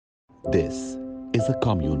This is a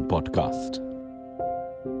Commune Podcast.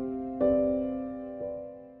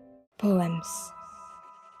 Poems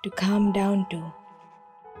to Calm Down To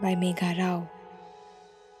by Megha Rao.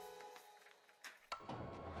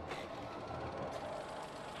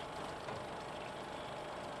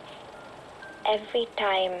 Every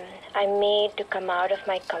time I'm made to come out of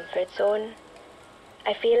my comfort zone,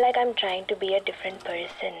 I feel like I'm trying to be a different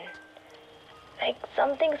person. Like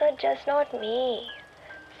some things are just not me.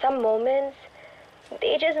 Some moments,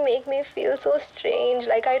 they just make me feel so strange,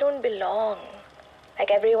 like I don't belong. Like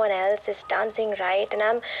everyone else is dancing right and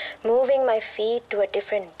I'm moving my feet to a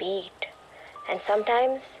different beat. And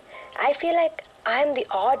sometimes I feel like I'm the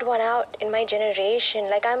odd one out in my generation,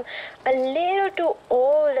 like I'm a little too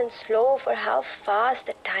old and slow for how fast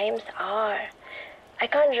the times are. I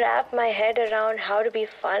can't wrap my head around how to be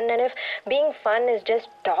fun, and if being fun is just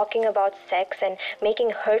talking about sex and making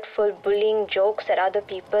hurtful, bullying jokes at other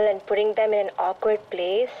people and putting them in an awkward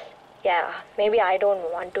place, yeah, maybe I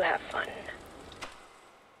don't want to have fun.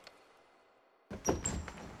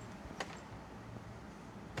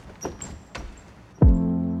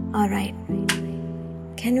 Alright,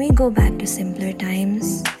 can we go back to simpler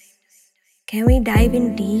times? Can we dive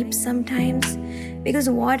in deep sometimes? Because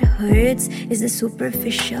what hurts is the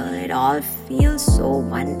superficial. It all feels so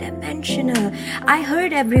one-dimensional. I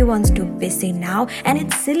heard everyone's too busy now, and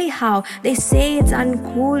it's silly how they say it's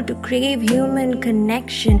uncool to crave human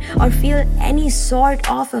connection or feel any sort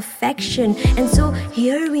of affection. And so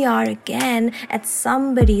here we are again at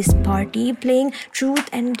somebody's party, playing truth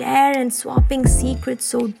and dare and swapping secrets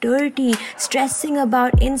so dirty, stressing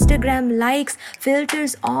about Instagram likes,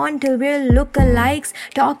 filters on till we're lookalikes,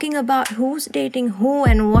 talking about who's dating who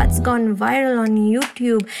and what's gone viral on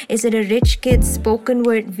YouTube. Is it a rich kid's spoken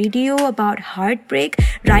word video about heartbreak,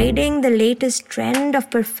 riding the latest trend of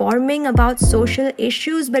performing about social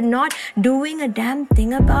issues but not doing a damn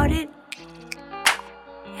thing about it?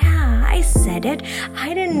 Yeah, I said it.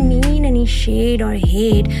 I didn't mean any shade or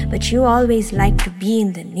hate, but you always liked to be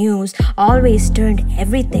in the news, always turned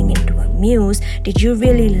everything into a muse. Did you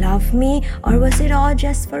really love me, or was it all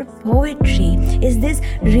just for poetry? Is this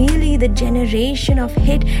really the generation of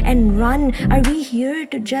hit and run? Are we here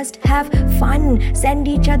to just have fun, send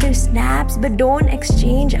each other snaps, but don't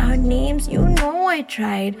exchange our names? You know I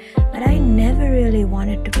tried, but I never really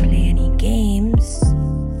wanted to play any games.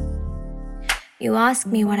 You ask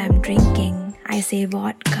me what I'm drinking, I say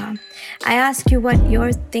vodka. I ask you what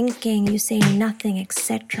you're thinking, you say nothing,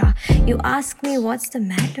 etc. You ask me what's the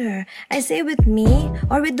matter, I say with me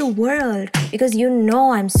or with the world, because you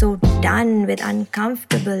know I'm so done with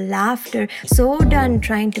uncomfortable laughter, so done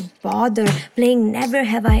trying to bother, playing never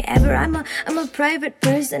have I ever. I'm a private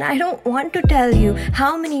person. I don't want to tell you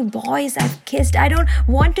how many boys I've kissed. I don't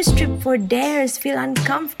want to strip for dares, feel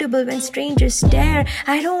uncomfortable when strangers stare.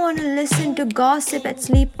 I don't want to listen to gossip at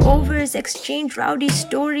sleepovers, exchange rowdy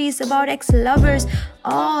stories about ex-lovers.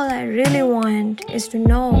 All I really want is to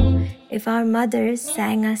know if our mothers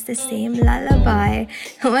sang us the same lullaby.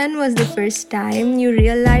 When was the first time you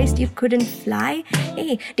realized you couldn't fly?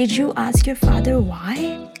 Hey, did you ask your father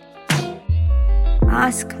why?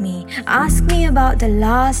 Ask me about the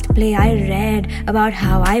last play I read, about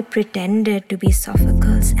how I pretended to be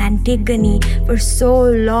Sophocles' Antigone. For so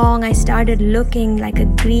long I started looking like a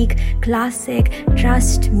Greek classic.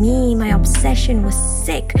 Trust me, my obsession was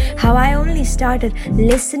sick. How I only started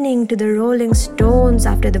listening to the Rolling Stones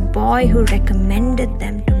after the boy who recommended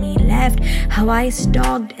them to me left. How I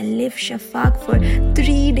stalked Elif Shafak for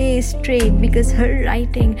 3 days straight because her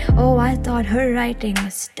writing, oh, I thought her writing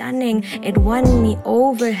was stunning. It won me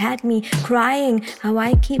over, had me crying. How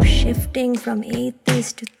I keep shifting from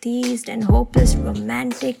atheist to theist and hopeless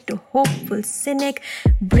romantic to hopeful cynic.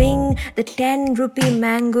 Bring the 10 rupee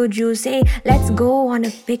mango juice. Hey, let's go on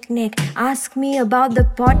a picnic. Ask me about the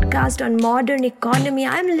podcast on modern economy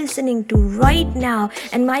I'm listening to right now,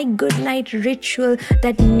 and my goodnight ritual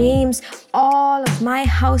that names all of my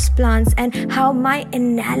houseplants, and how my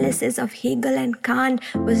analysis of Hegel and Kant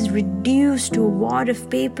was reduced to a wad of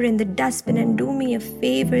paper in the dustbin. And do me a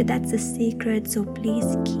favor, that's a secret, so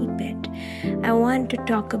please keep it. I want to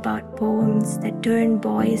talk about poems that turn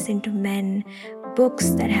boys into men, books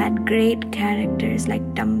that had great characters like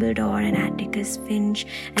Dumbledore and Atticus Finch,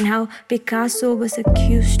 and how Picasso was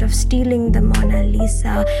accused of stealing the Mona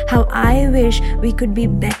Lisa. How I wish we could be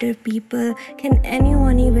better people. Can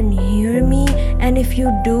anyone even hear me? And if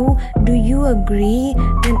you do you agree?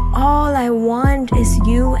 Then all I want is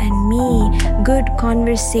you and me, good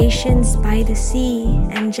conversations by the sea,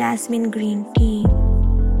 and jasmine green tea.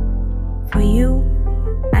 For you,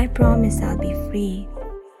 I promise I'll be free.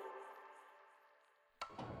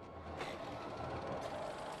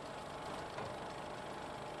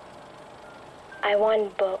 I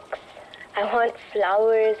want books. I want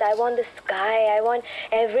flowers. I want the sky. I want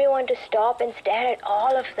everyone to stop and stare at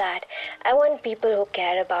all of that. I want people who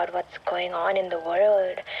care about what's going on in the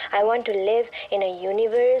world. I want to live in a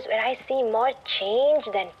universe where I see more change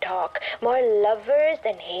than talk, more lovers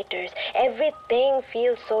than haters. Everything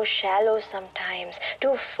feels so shallow sometimes,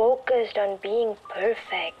 too focused on being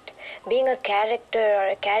perfect. Being a character or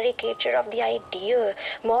a caricature of the ideal,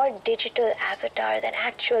 more digital avatar than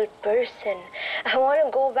actual person. I want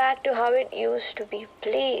to go back to how it used to be,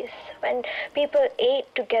 please. When people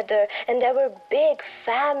ate together and there were big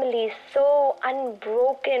families, so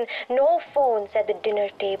unbroken, no phones at the dinner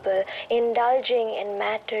table, indulging in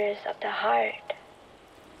matters of the heart.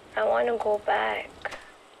 I want to go back.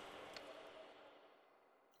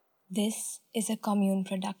 This is a Commune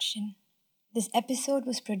production. This episode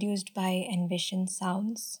was produced by Envision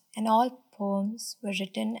Sounds, and all poems were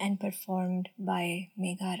written and performed by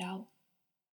Megha Rao.